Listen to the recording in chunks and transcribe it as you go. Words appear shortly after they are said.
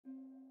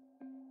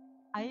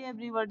Hi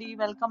everybody,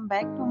 welcome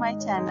back to my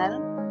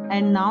channel.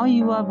 And now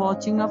you are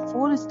watching a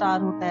 4-star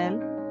hotel.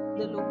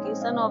 The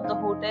location of the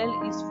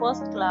hotel is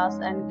first class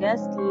and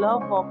guests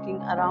love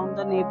walking around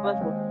the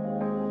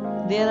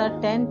neighborhood. There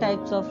are 10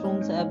 types of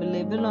rooms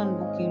available on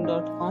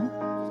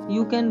booking.com.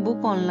 You can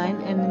book online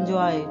and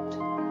enjoy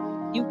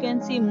it. You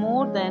can see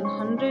more than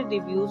 100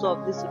 reviews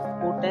of this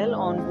hotel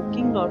on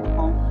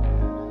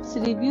booking.com. Its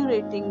review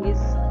rating is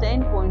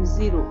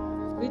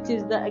 10.0, which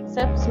is the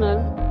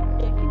exceptional.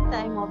 Check-in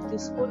time of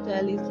this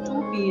hotel is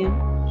 2 p.m.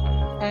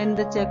 and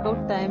the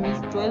checkout time is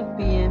 12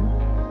 p.m.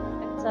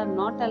 Pets are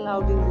not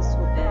allowed in this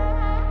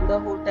hotel. The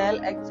hotel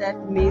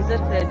accepts major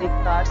credit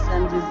cards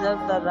and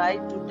reserves the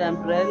right to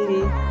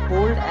temporarily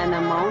hold an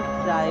amount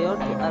prior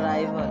to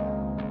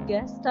arrival.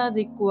 Guests are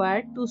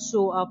required to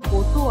show a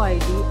photo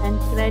ID and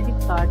credit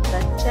cards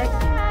at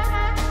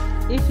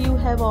check-in. If you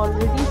have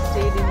already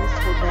stayed in this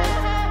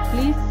hotel,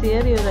 please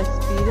share your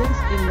experience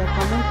in the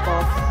comment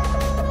box.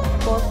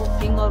 For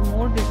booking or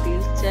more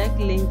details, check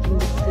link in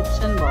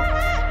description box.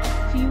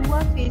 If you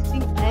are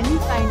facing any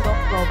kind of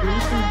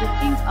problems in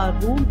booking a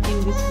room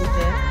in this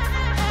hotel,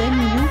 then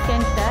you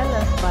can tell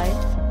us by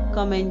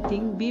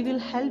commenting. We will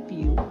help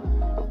you.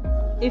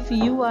 If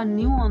you are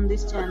new on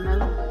this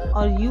channel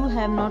or you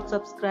have not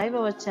subscribed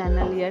our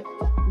channel yet,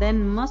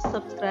 then must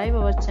subscribe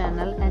our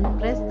channel and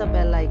press the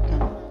bell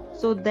icon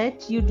so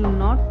that you do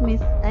not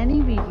miss any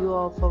video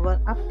of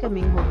our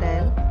upcoming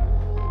hotel.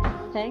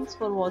 Thanks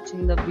for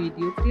watching the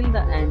video till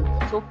the end.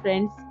 So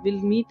friends, we'll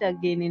meet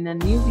again in a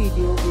new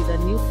video with a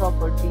new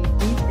property.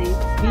 Be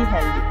safe, be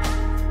healthy.